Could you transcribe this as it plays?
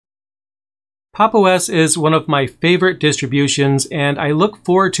Pop! OS is one of my favorite distributions, and I look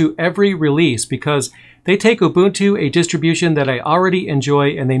forward to every release because they take Ubuntu, a distribution that I already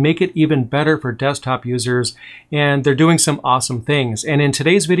enjoy, and they make it even better for desktop users, and they're doing some awesome things. And in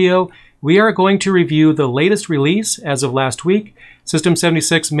today's video, we are going to review the latest release as of last week, System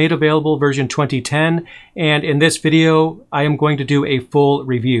 76 made available version 2010, and in this video, I am going to do a full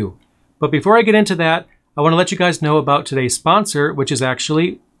review. But before I get into that, I want to let you guys know about today's sponsor, which is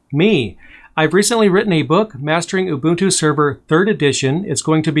actually me. I've recently written a book, Mastering Ubuntu Server 3rd edition. It's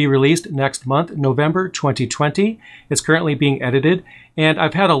going to be released next month, November 2020. It's currently being edited, and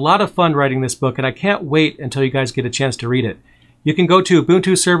I've had a lot of fun writing this book, and I can't wait until you guys get a chance to read it. You can go to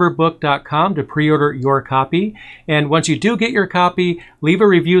ubuntuserverbook.com to pre-order your copy, and once you do get your copy, leave a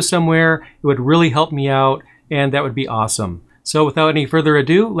review somewhere. It would really help me out, and that would be awesome. So without any further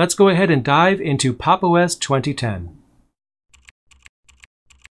ado, let's go ahead and dive into Pop! OS 2010.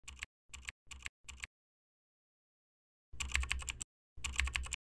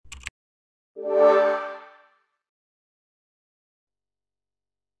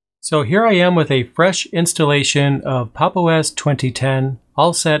 So here I am with a fresh installation of Pop! OS 2010,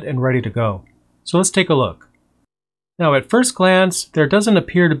 all set and ready to go. So let's take a look. Now at first glance, there doesn't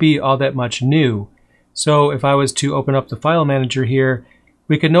appear to be all that much new. So if I was to open up the file manager here,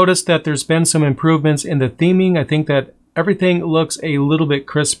 we can notice that there's been some improvements in the theming. I think that everything looks a little bit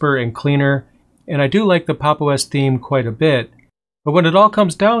crisper and cleaner, and I do like the Pop! OS theme quite a bit. But when it all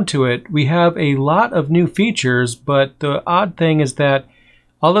comes down to it, we have a lot of new features, but the odd thing is that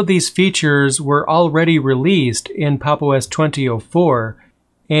all of these features were already released in Pop! OS 2004,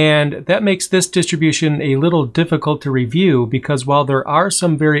 and that makes this distribution a little difficult to review because while there are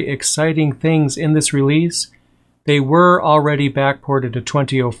some very exciting things in this release, they were already backported to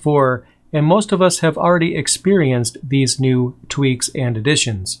 2004, and most of us have already experienced these new tweaks and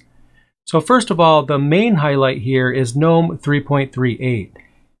additions. So first of all, the main highlight here is GNOME 3.38.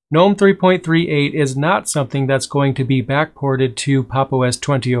 GNOME 3.38 is not something that's going to be backported to Pop! OS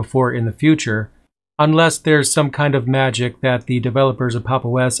 2004 in the future, unless there's some kind of magic that the developers of Pop!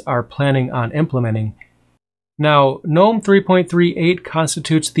 OS are planning on implementing. Now, GNOME 3.38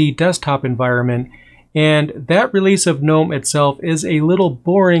 constitutes the desktop environment, and that release of GNOME itself is a little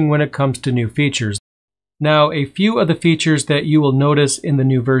boring when it comes to new features. Now, a few of the features that you will notice in the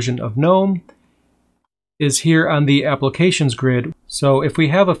new version of GNOME is here on the applications grid. So if we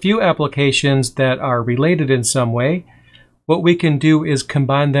have a few applications that are related in some way, what we can do is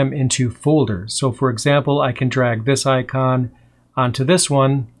combine them into folders. So for example, I can drag this icon onto this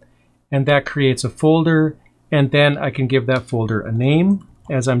one, and that creates a folder, and then I can give that folder a name,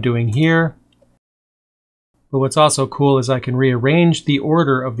 as I'm doing here. But what's also cool is I can rearrange the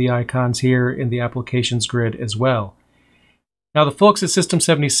order of the icons here in the applications grid as well. Now the folks at System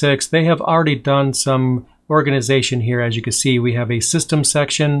 76, they have already done some organization here. As you can see, we have a system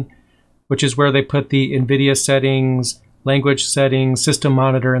section, which is where they put the NVIDIA settings, language settings, system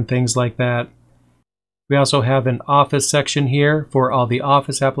monitor, and things like that. We also have an Office section here for all the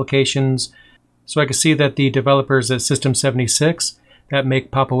Office applications. So I can see that the developers at System 76 that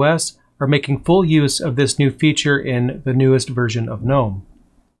make Pop! OS are making full use of this new feature in the newest version of GNOME.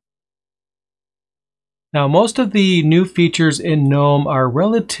 Now, most of the new features in GNOME are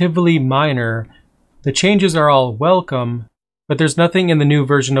relatively minor. The changes are all welcome, but there's nothing in the new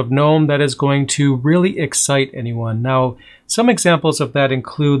version of GNOME that is going to really excite anyone. Now, some examples of that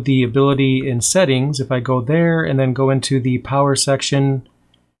include the ability in settings. If I go there and then go into the power section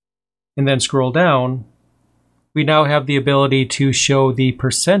and then scroll down, we now have the ability to show the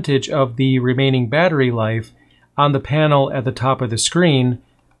percentage of the remaining battery life on the panel at the top of the screen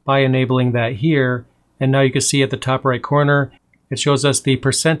by enabling that here. And now you can see at the top right corner, it shows us the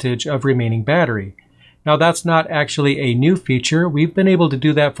percentage of remaining battery. Now that's not actually a new feature. We've been able to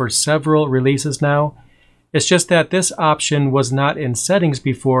do that for several releases now. It's just that this option was not in settings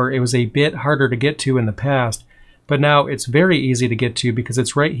before. It was a bit harder to get to in the past, but now it's very easy to get to because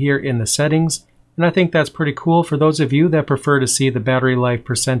it's right here in the settings. And I think that's pretty cool for those of you that prefer to see the battery life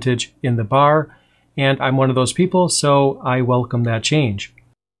percentage in the bar. And I'm one of those people, so I welcome that change.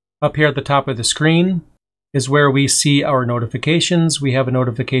 Up here at the top of the screen is where we see our notifications. We have a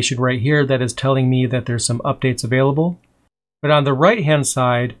notification right here that is telling me that there's some updates available. But on the right-hand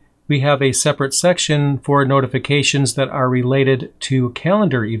side, we have a separate section for notifications that are related to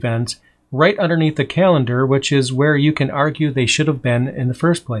calendar events right underneath the calendar, which is where you can argue they should have been in the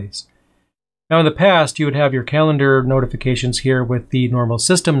first place. Now in the past, you would have your calendar notifications here with the normal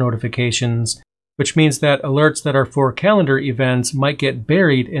system notifications, which means that alerts that are for calendar events might get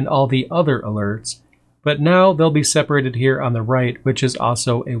buried in all the other alerts. But now they'll be separated here on the right, which is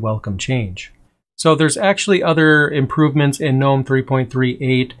also a welcome change. So there's actually other improvements in GNOME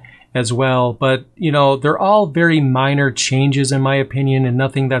 3.38 as well, but they're all very minor changes in my opinion and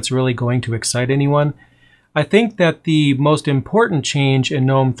nothing that's really going to excite anyone. I think that the most important change in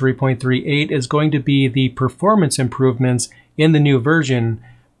GNOME 3.38 is going to be the performance improvements in the new version,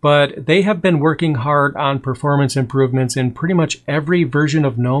 but they have been working hard on performance improvements in pretty much every version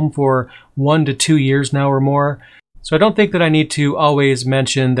of GNOME for 1 to 2 years now or more. So I don't think that I need to always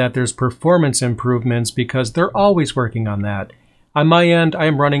mention that there's performance improvements because they're always working on that. On my end, I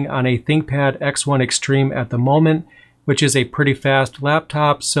am running on a ThinkPad X1 Extreme at the moment, which is a pretty fast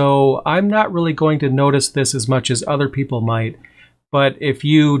laptop, so I'm not really going to notice this as much as other people might. But if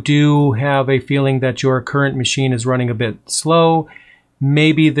you do have a feeling that your current machine is running a bit slow,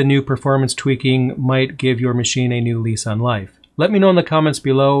 maybe the new performance tweaking might give your machine a new lease on life. Let me know in the comments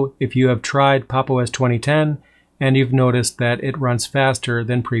below if you have tried Pop! OS 2010 and you've noticed that it runs faster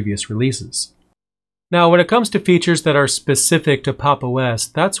than previous releases. Now, when it comes to features that are specific to Pop! OS,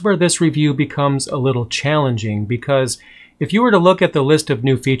 that's where this review becomes a little challenging, because if you were to look at the list of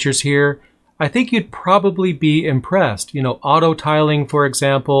new features here, I think you'd probably be impressed. Auto tiling, for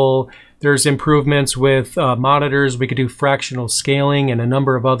example, there's improvements with monitors, we could do fractional scaling and a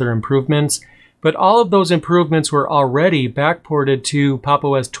number of other improvements, but all of those improvements were already backported to Pop!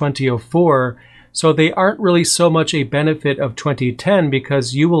 OS 2004, so they aren't really so much a benefit of 2010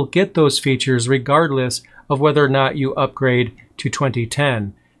 because you will get those features regardless of whether or not you upgrade to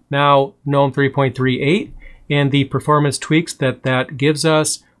 2010. Now, GNOME 3.38 and the performance tweaks that gives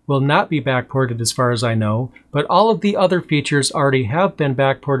us will not be backported as far as I know, but all of the other features already have been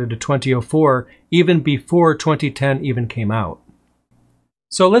backported to 2004 even before 2010 even came out.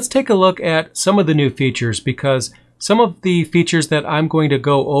 So let's take a look at some of the new features, because some of the features that I'm going to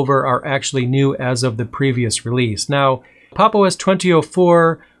go over are actually new as of the previous release. Now, Pop! OS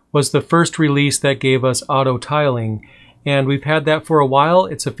 2004 was the first release that gave us auto tiling, and we've had that for a while.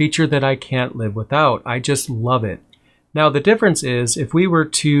 It's a feature that I can't live without. I just love it. Now, the difference is if we were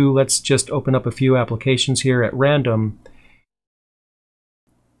to, let's just open up a few applications here at random.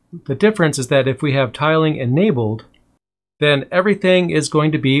 The difference is that if we have tiling enabled, then everything is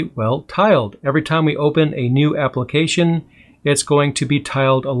going to be, well, tiled. Every time we open a new application, it's going to be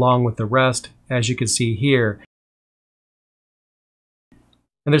tiled along with the rest, as you can see here.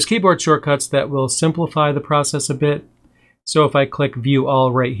 And there's keyboard shortcuts that will simplify the process a bit. So if I click View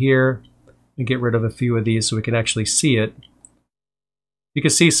All right here, and get rid of a few of these so we can actually see it, you can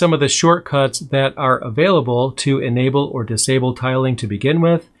see some of the shortcuts that are available to enable or disable tiling to begin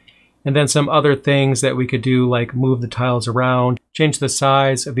with. And then some other things that we could do, like move the tiles around, change the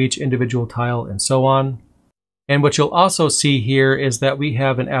size of each individual tile, and so on. And what you'll also see here is that we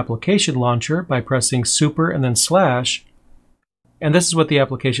have an application launcher by pressing super and then slash. And this is what the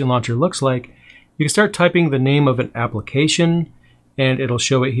application launcher looks like. You can start typing the name of an application, and it'll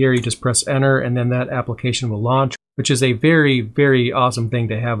show it here. You just press enter, and then that application will launch, which is a very, very awesome thing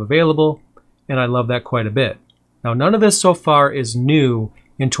to have available. And I love that quite a bit. Now, none of this so far is new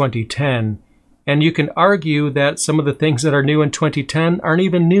in 2010, and you can argue that some of the things that are new in 2010 aren't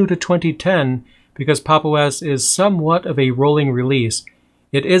even new to 2010 because Pop! OS is somewhat of a rolling release.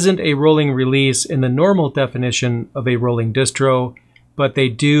 It isn't a rolling release in the normal definition of a rolling distro, but they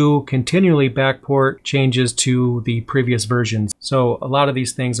do continually backport changes to the previous versions. So a lot of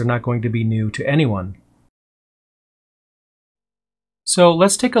these things are not going to be new to anyone. So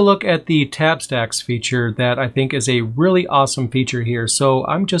let's take a look at the tab stacks feature that I think is a really awesome feature here. So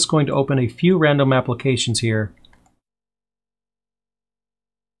I'm just going to open a few random applications here.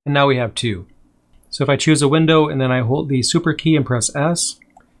 And now we have two. So if I choose a window and then I hold the super key and press S,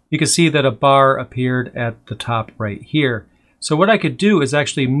 you can see that a bar appeared at the top right here. So what I could do is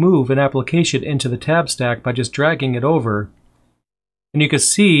actually move an application into the tab stack by just dragging it over. And you can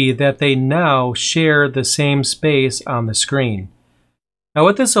see that they now share the same space on the screen. Now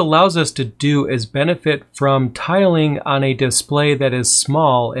what this allows us to do is benefit from tiling on a display that is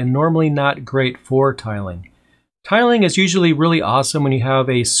small and normally not great for tiling. Tiling is usually really awesome when you have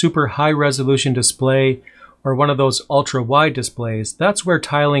a super high resolution display or one of those ultra wide displays. That's where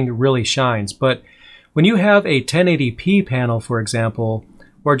tiling really shines. But when you have a 1080p panel, for example,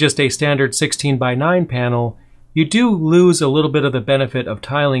 or just a standard 16:9 panel, you do lose a little bit of the benefit of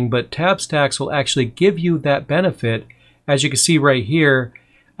tiling, but tab stacks will actually give you that benefit. As you can see right here,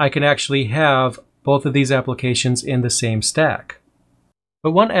 I can actually have both of these applications in the same stack.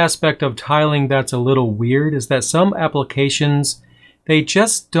 But one aspect of tiling that's a little weird is that some applications, they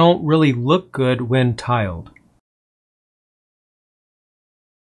just don't really look good when tiled.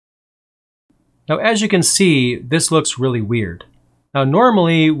 Now, as you can see, this looks really weird. Now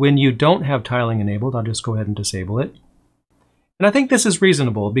normally when you don't have tiling enabled, I'll just go ahead and disable it. And I think this is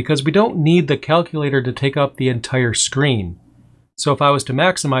reasonable because we don't need the calculator to take up the entire screen. So if I was to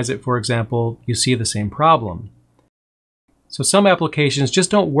maximize it, for example, you see the same problem. So some applications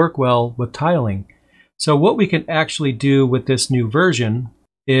just don't work well with tiling. So what we can actually do with this new version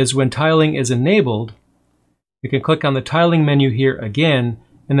is when tiling is enabled, we can click on the tiling menu here again,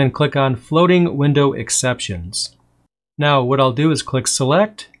 and then click on Floating Window Exceptions. Now what I'll do is click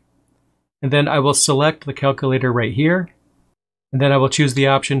Select, and then I will select the calculator right here, and then I will choose the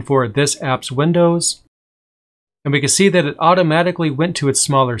option for This App's Windows, and we can see that it automatically went to its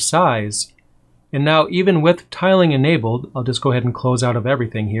smaller size. And now even with tiling enabled, I'll just go ahead and close out of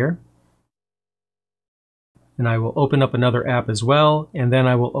everything here. And I will open up another app as well, and then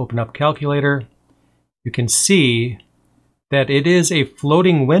I will open up Calculator. You can see that it is a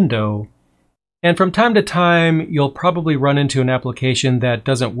floating window, and from time to time you'll probably run into an application that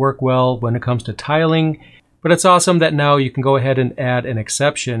doesn't work well when it comes to tiling, but it's awesome that now you can go ahead and add an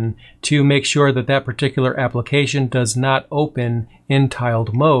exception to make sure that that particular application does not open in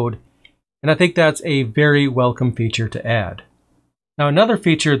tiled mode, and I think that's a very welcome feature to add. Now another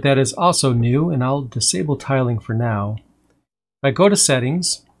feature that is also new, and I'll disable tiling for now. If I go to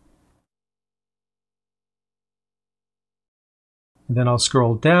Settings, and then I'll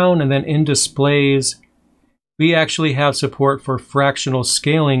scroll down, and then in Displays, we actually have support for fractional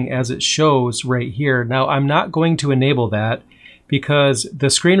scaling as it shows right here. Now I'm not going to enable that because the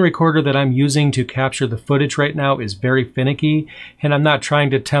screen recorder that I'm using to capture the footage right now is very finicky, and I'm not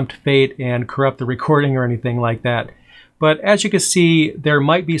trying to tempt fate and corrupt the recording or anything like that. But as you can see, there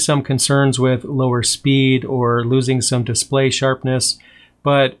might be some concerns with lower speed or losing some display sharpness,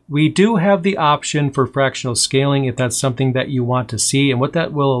 but we do have the option for fractional scaling if that's something that you want to see. And what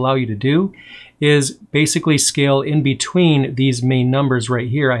that will allow you to do is basically scale in between these main numbers right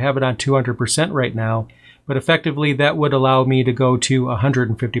here. I have it on 200% right now, but effectively that would allow me to go to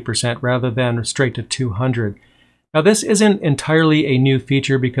 150% rather than straight to 200. Now this isn't entirely a new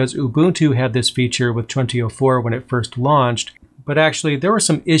feature because Ubuntu had this feature with 2004 when it first launched, but actually there were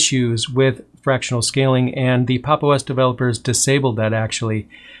some issues with fractional scaling and the Pop! OS developers disabled that actually,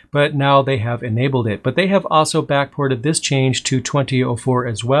 but now they have enabled it. But they have also backported this change to 2004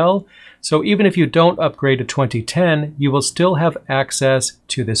 as well, so even if you don't upgrade to 2010, you will still have access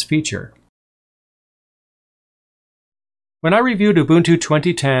to this feature. When I reviewed Ubuntu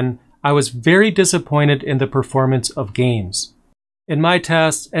 2010, I was very disappointed in the performance of games. In my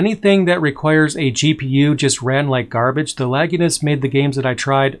tests, anything that requires a GPU just ran like garbage. The lagginess made the games that I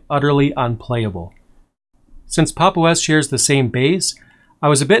tried utterly unplayable. Since Pop! OS shares the same base, I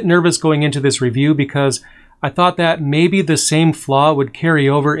was a bit nervous going into this review because I thought that maybe the same flaw would carry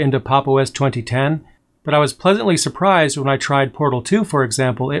over into Pop! OS 2010, but I was pleasantly surprised when I tried Portal 2, for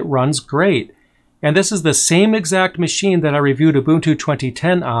example. It runs great. And this is the same exact machine that I reviewed Ubuntu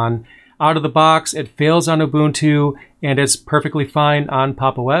 2010 on. Out of the box, it fails on Ubuntu, and it's perfectly fine on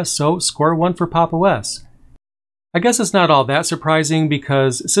Pop! OS, so score 1 for Pop! OS. I guess it's not all that surprising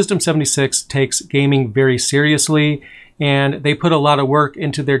because System76 takes gaming very seriously, and they put a lot of work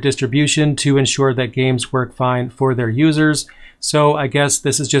into their distribution to ensure that games work fine for their users, so I guess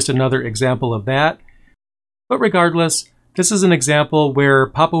this is just another example of that. But regardless, this is an example where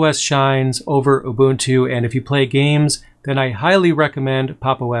Pop! OS shines over Ubuntu, and if you play games, then I highly recommend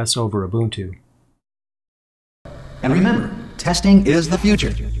Pop! OS over Ubuntu. And remember, testing is the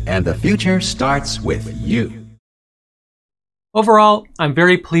future, and the future starts with you. Overall, I'm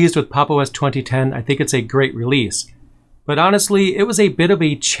very pleased with Pop! OS 2010. I think it's a great release. But honestly, it was a bit of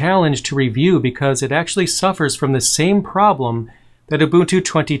a challenge to review because it actually suffers from the same problem that Ubuntu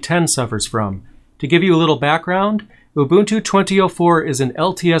 2010 suffers from. To give you a little background, Ubuntu 2004 is an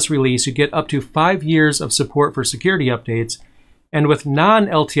LTS release. You get up to 5 years of support for security updates, and with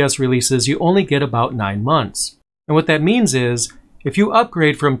non-LTS releases, you only get about 9 months. And what that means is, if you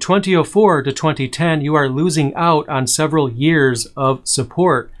upgrade from 2004 to 2010, you are losing out on several years of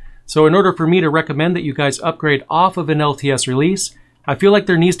support. So in order for me to recommend that you guys upgrade off of an LTS release, I feel like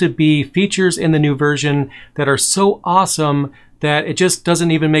there needs to be features in the new version that are so awesome that it just doesn't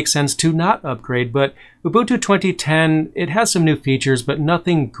even make sense to not upgrade. But Ubuntu 2010, it has some new features, but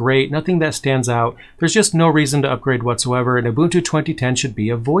nothing great, nothing that stands out. There's just no reason to upgrade whatsoever, and Ubuntu 2010 should be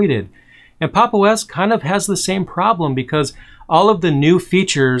avoided. And Pop! OS kind of has the same problem because all of the new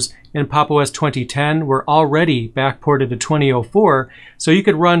features in Pop! OS 2010 were already backported to 2004, so you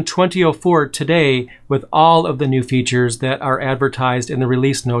could run 2004 today with all of the new features that are advertised in the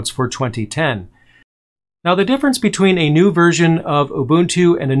release notes for 2010. Now the difference between a new version of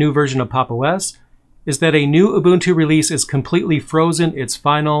Ubuntu and a new version of Pop! OS is that a new Ubuntu release is completely frozen, it's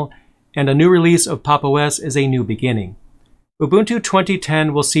final, and a new release of Pop! OS is a new beginning. Ubuntu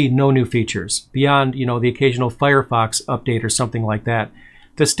 2010 will see no new features, beyond, the occasional Firefox update or something like that.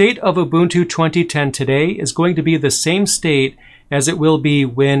 The state of Ubuntu 2010 today is going to be the same state as it will be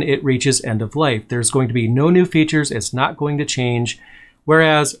when it reaches end of life. There's going to be no new features, it's not going to change,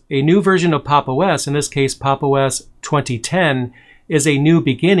 whereas a new version of Pop! OS, in this case Pop! OS 2010, is a new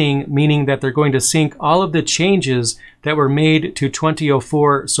beginning, meaning that they're going to sync all of the changes that were made to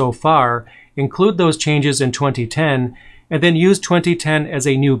 2004 so far, include those changes in 2010, and then use 2010 as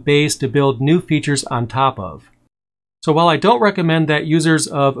a new base to build new features on top of. So while I don't recommend that users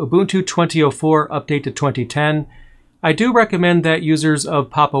of Ubuntu 2004 update to 2010, I do recommend that users of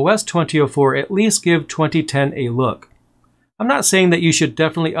Pop! OS 2004 at least give 2010 a look. I'm not saying that you should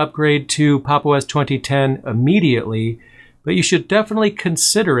definitely upgrade to Pop! OS 2010 immediately, but you should definitely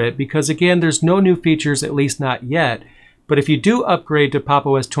consider it because, again, there's no new features, at least not yet. But if you do upgrade to Pop!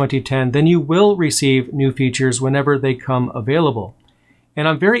 OS 2010, then you will receive new features whenever they come available. And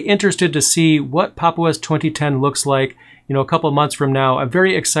I'm very interested to see what Pop! OS 2010 looks like, a couple months from now. I'm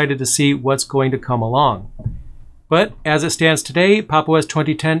very excited to see what's going to come along. But as it stands today, Pop! OS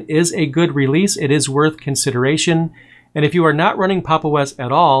 2010 is a good release. It is worth consideration. And if you are not running Pop! OS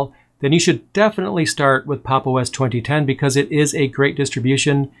at all, then you should definitely start with Pop! OS 2010 because it is a great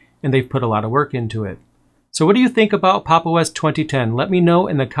distribution and they've put a lot of work into it. So what do you think about Pop! OS 2010? Let me know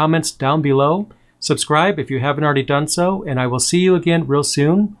in the comments down below. Subscribe if you haven't already done so, and I will see you again real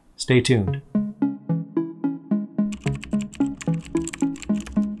soon. Stay tuned.